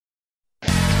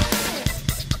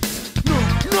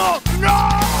¡No! ¡No!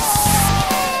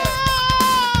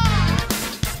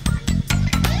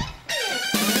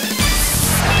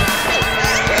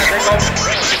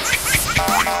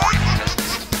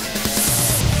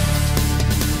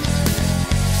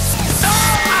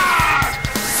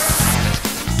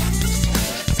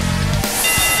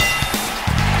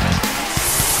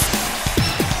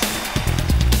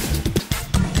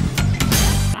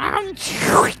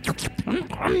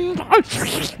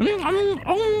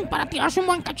 Para tirarse un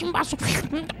buen cachimbazo.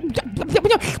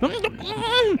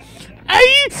 ¡Ay!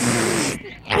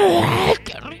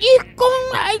 ¡Qué rico!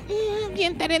 ¡Ay!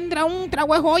 ¿Quién tendrá un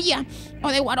trago de joya o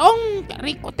de guarón? ¡Qué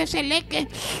rico este celeque!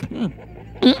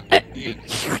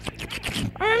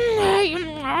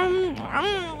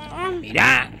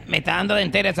 Mira, me está dando de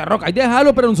entera esa roca. Ay,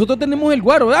 déjalo, pero nosotros tenemos el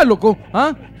guaro, ¿verdad, loco?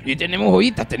 ¿Ah? Y tenemos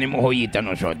joyitas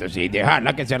nosotros. Sí,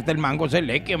 déjala que hacerte el mango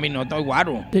celeque, mi nota de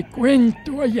guaro. Te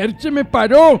cuento, ayer se me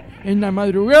paró en la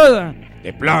madrugada.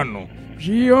 De plano.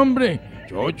 Sí, hombre.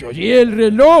 Chocho, Sí, el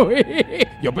reloj.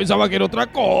 yo pensaba que era otra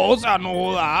cosa, no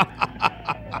joda.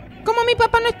 Como mi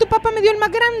papá no es tu papá, me dio el más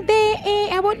grande.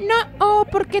 A vos no,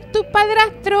 porque es tu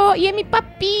padrastro y es mi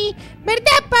papi.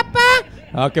 ¿Verdad, papá?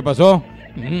 Ah, ¿qué pasó?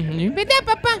 ¿Verdad,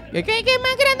 papá? ¿Que es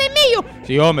más grande el mío?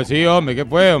 Sí, hombre, ¿qué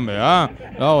fue, hombre? Ah,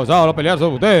 no, a pelear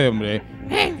sobre ustedes, hombre.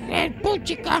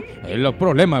 Puchica. Es los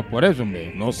problemas, por eso,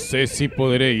 hombre. No sé si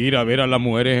podré ir a ver a las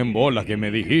mujeres en bolas que me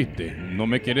dijiste. No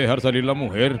me quiere dejar salir la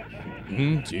mujer.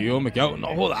 Sí, hombre, ¿qué hago? No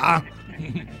jodas.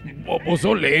 Vos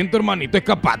sos lento, hermanito,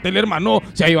 escapátele, hermano.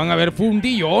 Si ahí van a haber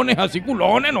fundillones, así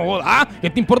culones, no jodas. ¿Qué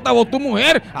te importa vos tu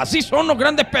mujer? Así son los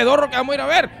grandes pedorros que vamos a ir a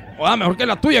ver. Joda, mejor que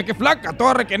la tuya, que es flaca,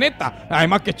 toda requeneta.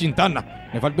 Además que es chintana.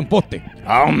 Me falta un poste.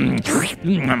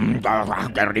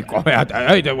 Qué rico.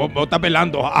 Ay, vos estás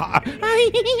pelando.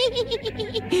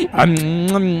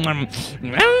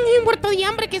 Muerto de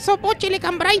hambre, que sos boche, le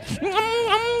cambrai.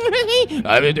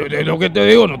 Lo que te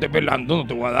digo, no te pelando, no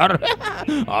te voy a dar.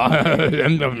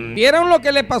 ¿Vieron lo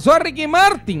que le pasó a Ricky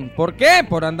Martin? ¿Por qué?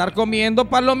 Por andar comiendo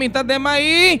palomitas de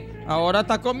maíz. Ahora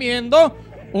está comiendo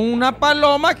una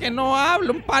paloma que no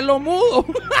habla, un palo mudo.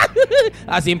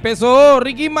 Así empezó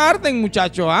Ricky Martin,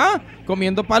 muchacho, ¿ah?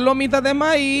 Comiendo palomitas de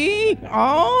maíz.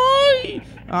 ¡Ay!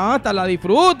 Hasta la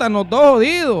disfrutan los dos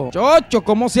jodidos. Chocho,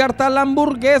 cómo se harta la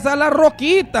hamburguesa, la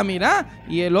roquita, mira.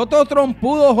 Y el otro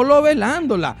trompudo solo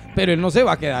velándola. Pero él no se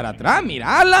va a quedar atrás,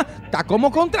 mirala. Está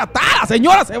como contratada,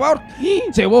 señora. Se va a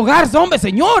ahogar, hombre,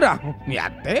 señora.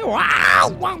 Mírate.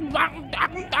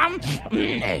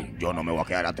 Yo no me voy a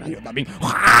quedar atrás, yo también.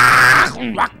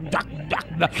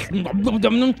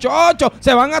 Chocho,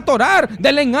 se van a atorar.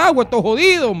 Denle en agua estos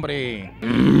jodidos, hombre.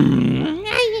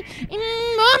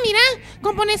 No, mira,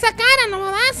 compone esa cara, no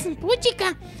das,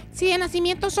 puchica. Si de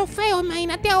nacimiento sos feo,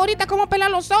 imagínate ahorita cómo pela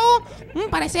los ojos.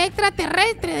 Parece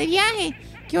extraterrestre de viaje.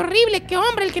 Qué horrible, qué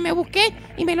hombre el que me busqué.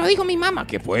 Y me lo dijo mi mamá.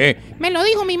 ¿Qué fue? Me lo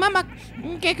dijo mi mamá,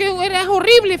 que eres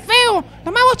horrible, feo.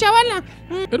 Toma vos, chavala.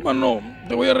 Hermano,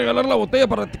 te voy a regalar la botella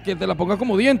para que te la pongas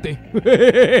como diente.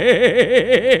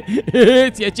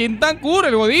 Si es chintán cura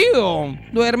el jodido.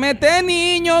 Duérmete,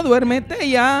 niño, duérmete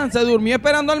ya. Se durmió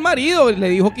esperando al marido y le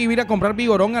dijo que iba a ir a comprar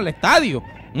vigorón al estadio.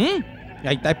 Y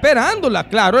ahí está esperándola.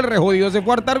 Claro, el rejodido se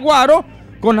fue a hartar guaro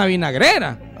con la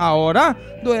vinagrera. Ahora,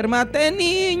 duérmate,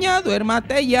 niña,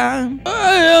 duérmate ya.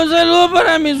 Ay, un saludo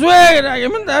para mi suegra que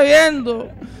me está viendo.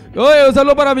 Oye, un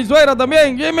saludo para mi suegra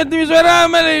también. Mi suegra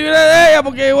me libré de ella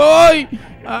porque voy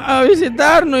a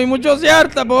visitarnos y mucho se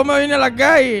harta, pues me vine a la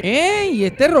calle. ¡Ey!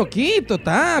 Este roquito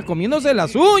está comiéndose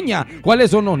las uñas.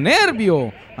 ¿Cuáles son los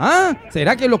nervios? ¿Ah?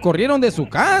 ¿Será que lo corrieron de su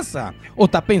casa? ¿O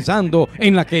está pensando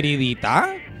en la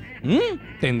queridita?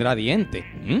 ¿Tendrá dientes?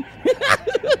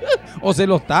 ¿O se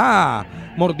lo está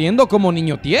mordiendo como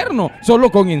niño tierno, solo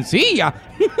con encía?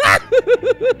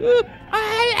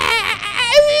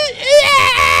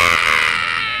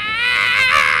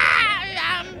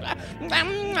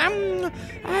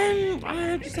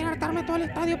 Quisiera hartarme todo el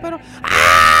estadio, pero...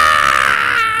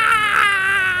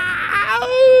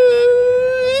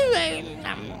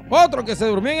 Otro que se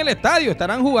durmió en el estadio.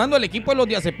 Estarán jugando el equipo de los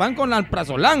Diazepam con la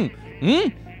Alprazolam.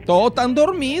 Todos están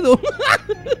dormidos.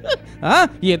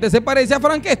 Y este se parece a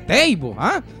Frank Stable.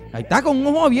 Ahí está con un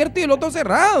ojo abierto y el otro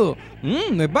cerrado.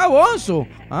 No es baboso.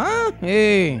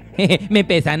 Me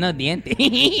pesan los dientes.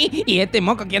 Y este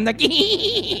moco que anda aquí.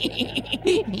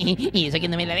 Y eso que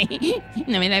no me lavé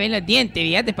los dientes,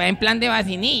 fíjate, para en plan de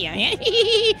vacinilla.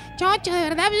 Chocho, de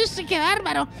verdad, qué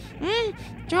bárbaro.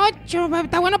 Chocho,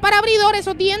 está bueno para abridor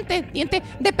esos dientes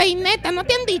de peineta, ¿no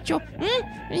te han dicho?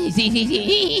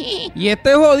 Sí. Y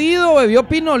este jodido bebió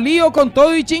pinolío con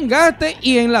todo y chingaste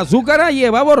y en la azúcar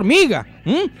llevaba hormiga.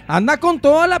 Anda con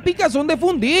toda la picazón de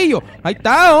fundillo. Ahí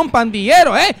está, don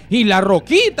pandillero, y la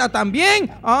roquita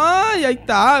también. Ay, ahí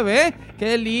está, ¿ves?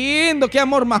 Qué lindo, qué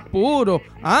amor más puro.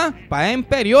 Pa' en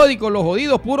periódico, los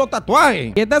jodidos, puro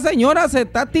tatuaje. Y esta señora se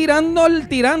está tirando el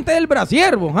tirante del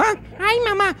brasier, ¿vos? Ay,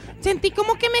 mamá, sentí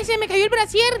como que se me cayó el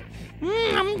brasier.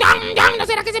 ¿No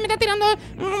será que se me está tirando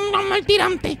el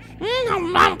tirante?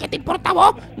 ¿Qué te importa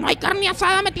vos? No hay carne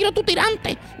asada, me tiro tu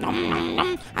tirante.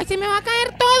 Ay, se me va a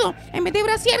caer todo. En vez de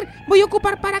brasier, voy a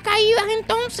ocupar paracaídas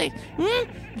entonces.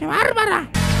 ¡Qué bárbara!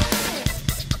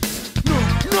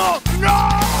 ¡No!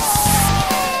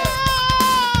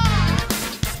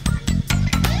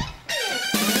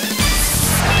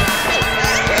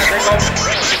 Tengo